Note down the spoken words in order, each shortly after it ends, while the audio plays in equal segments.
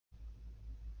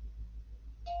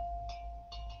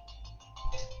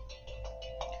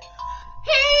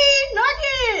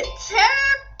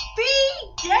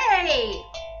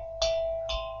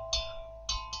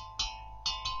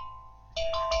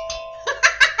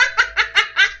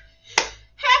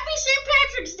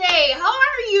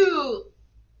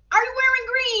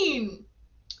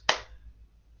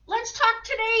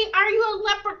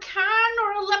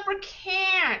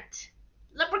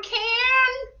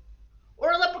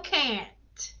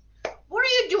LepreCHAN'T. What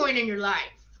are you doing in your life?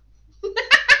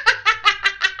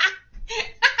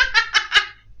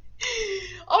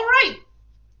 All right.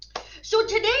 So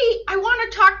today I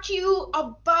want to talk to you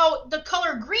about the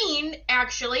color green,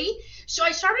 actually. So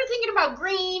I started thinking about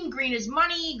green. Green is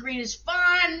money. Green is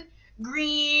fun.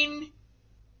 Green.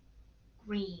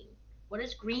 What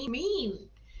does green mean?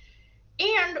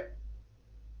 And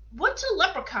what's a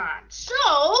leprechaun?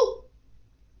 So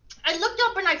I looked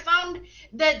up and I found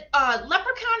that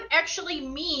leprechaun actually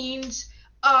means,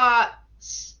 oh,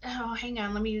 hang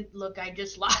on, let me look, I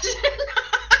just lost it.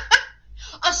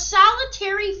 A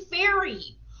solitary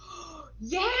fairy.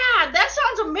 Yeah, that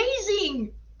sounds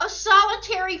amazing. A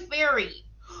solitary fairy.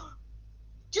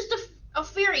 Just a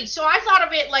fairy. So I thought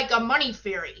of it like a money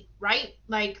fairy, right?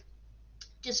 Like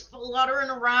just fluttering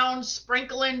around,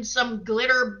 sprinkling some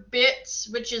glitter bits,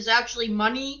 which is actually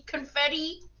money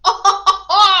confetti.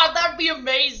 Oh, that'd be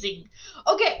amazing.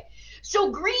 Okay,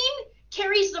 so green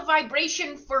carries the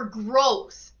vibration for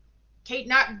growth. Okay,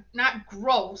 not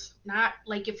growth, not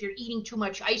like if you're eating too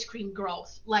much ice cream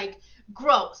growth, like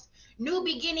growth. New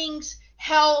beginnings,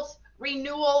 health,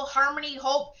 renewal, harmony,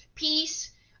 hope,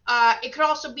 peace. It could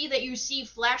also be that you see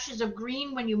flashes of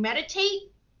green when you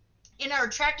meditate and are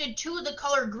attracted to the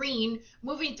color green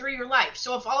moving through your life.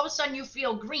 So if all of a sudden you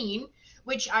feel green,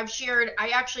 which I've shared, I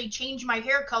actually change my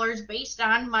hair colors based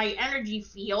on my energy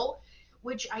feel,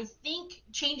 which I think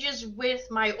changes with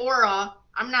my aura.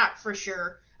 I'm not for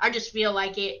sure. I just feel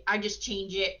like it. I just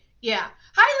change it. Yeah.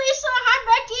 Hi, Lisa. Hi,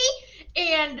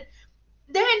 Becky. And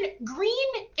then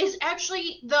green is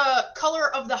actually the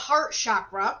color of the heart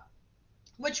chakra,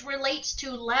 which relates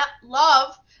to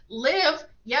love, live.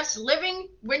 Yes, living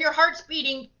when your heart's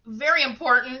beating. Very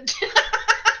important.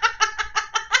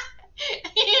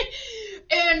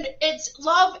 And it's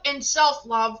love and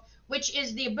self-love, which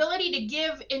is the ability to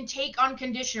give and take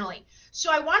unconditionally.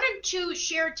 So I wanted to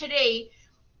share today,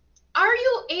 are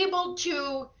you able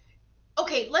to,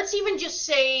 okay, let's even just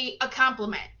say a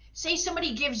compliment. Say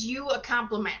somebody gives you a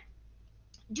compliment.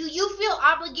 Do you feel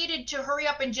obligated to hurry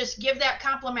up and just give that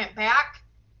compliment back?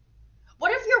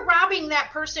 What if you're robbing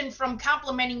that person from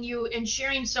complimenting you and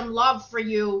sharing some love for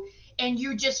you, and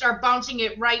you just are bouncing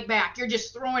it right back? You're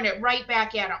just throwing it right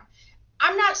back at them.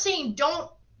 I'm not saying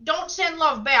don't send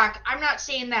love back. I'm not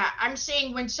saying that. I'm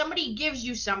saying when somebody gives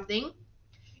you something,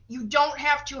 you don't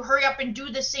have to hurry up and do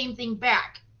the same thing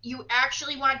back. You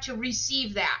actually want to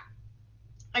receive that.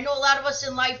 I know a lot of us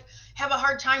in life have a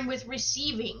hard time with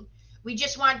receiving. We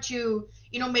just want to,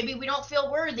 maybe we don't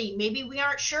feel worthy. Maybe we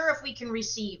aren't sure if we can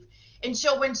receive. And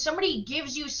so when somebody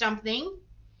gives you something,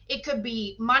 it could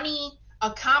be money,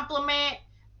 a compliment,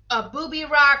 a booby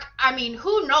rock. I mean,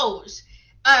 who knows?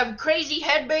 A crazy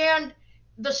headband.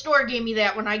 The store gave me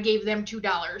that when I gave them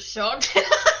 $2. So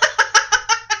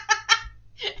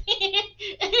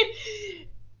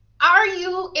are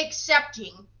you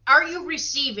accepting? Are you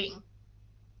receiving?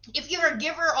 If you're a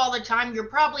giver all the time, you're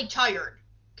probably tired.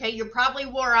 Okay, you're probably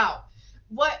wore out.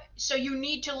 So you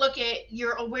need to look at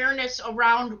your awareness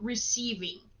around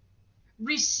receiving.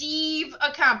 Receive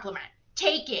a compliment.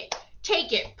 Take it.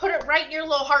 Put it right in your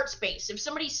little heart space. If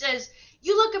somebody says,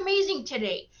 "You look amazing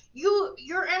today.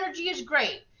 Your energy is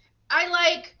great. I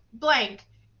like blank.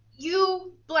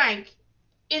 You blank,"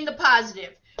 in the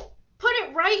positive. Put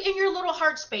it right in your little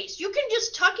heart space. You can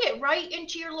just tuck it right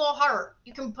into your little heart.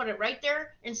 You can put it right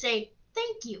there and say,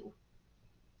 "Thank you.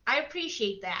 I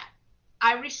appreciate that.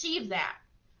 I receive that.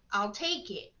 I'll take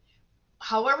it."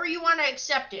 However you want to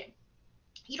accept it.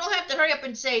 You don't have to hurry up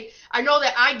and say, I know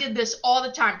that I did this all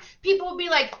the time. People will be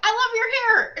like, "I love your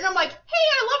hair." And I'm like, "Hey,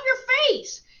 I love your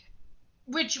face."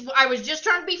 Which I was just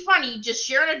trying to be funny, just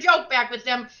sharing a joke back with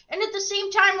them. And at the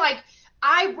same time, like,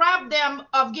 I robbed them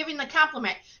of giving the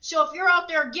compliment. So if you're out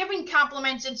there giving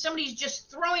compliments and somebody's just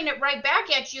throwing it right back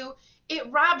at you, it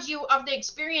robs you of the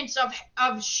experience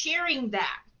of sharing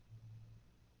that.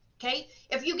 Okay?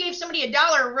 If you gave somebody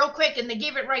 $1 real quick and they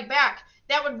gave it right back,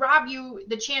 that would rob you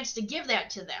the chance to give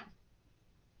that to them.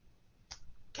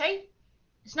 Okay?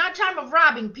 It's not time of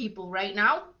robbing people right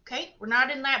now. Okay? We're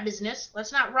not in that business.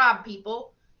 Let's not rob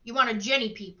people. You want to Jenny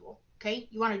people. Okay?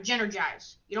 You want to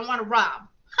Genergize. You don't want to rob.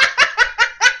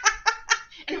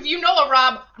 And if you know a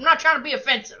Rob, I'm not trying to be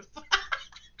offensive.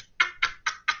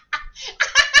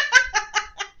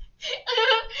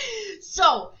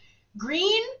 So,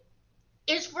 green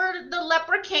is for the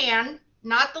LepreCHAN,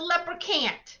 not the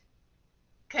LepreCHAN'T.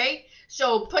 Okay?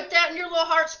 So put that in your little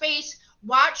heart space.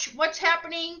 Watch what's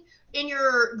happening in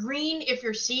your green. If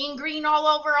you're seeing green all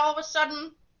over all of a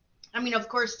sudden, I mean, of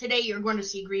course, today you're going to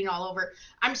see green all over.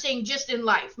 I'm saying just in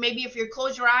life. Maybe if you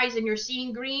close your eyes and you're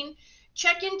seeing green,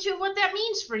 check into what that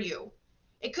means for you.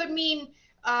 It could mean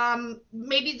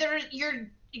maybe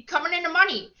you're coming into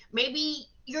money. Maybe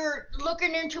you're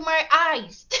looking into my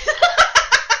eyes.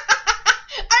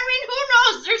 I mean,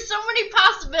 who knows? There's so many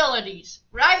possibilities,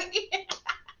 right?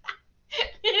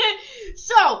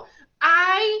 So,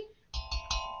 I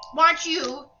want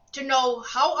you to know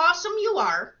how awesome you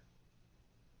are,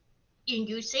 and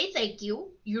you say thank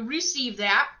you. You receive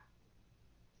that,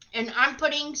 and I'm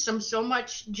putting so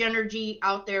much energy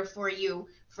out there for you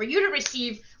to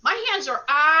receive. My hands are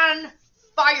on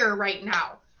fire right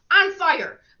now. On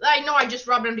fire. I know I just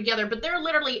rubbed them together, but they're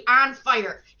literally on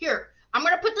fire. Here, I'm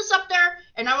going to put this up there,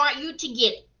 and I want you to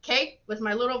get it, okay? With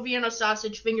my little Vienna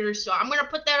sausage fingers. So I'm going to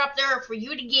put that up there for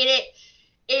you to get it.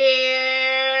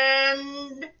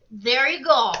 And there you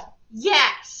go.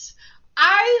 Yes.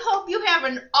 I hope you have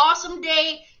an awesome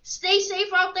day. Stay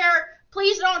safe out there.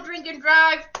 Please don't drink and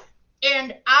drive.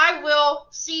 And I will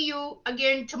see you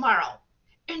again tomorrow.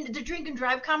 And the drink and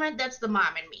drive comment, that's the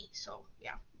mom in me. So,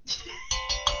 yeah.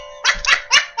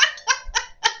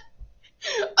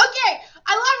 Okay,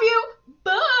 I love you.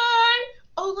 Bye.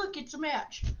 Oh, look, it's a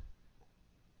match.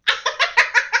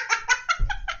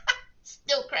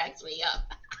 Still cracks me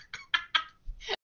up.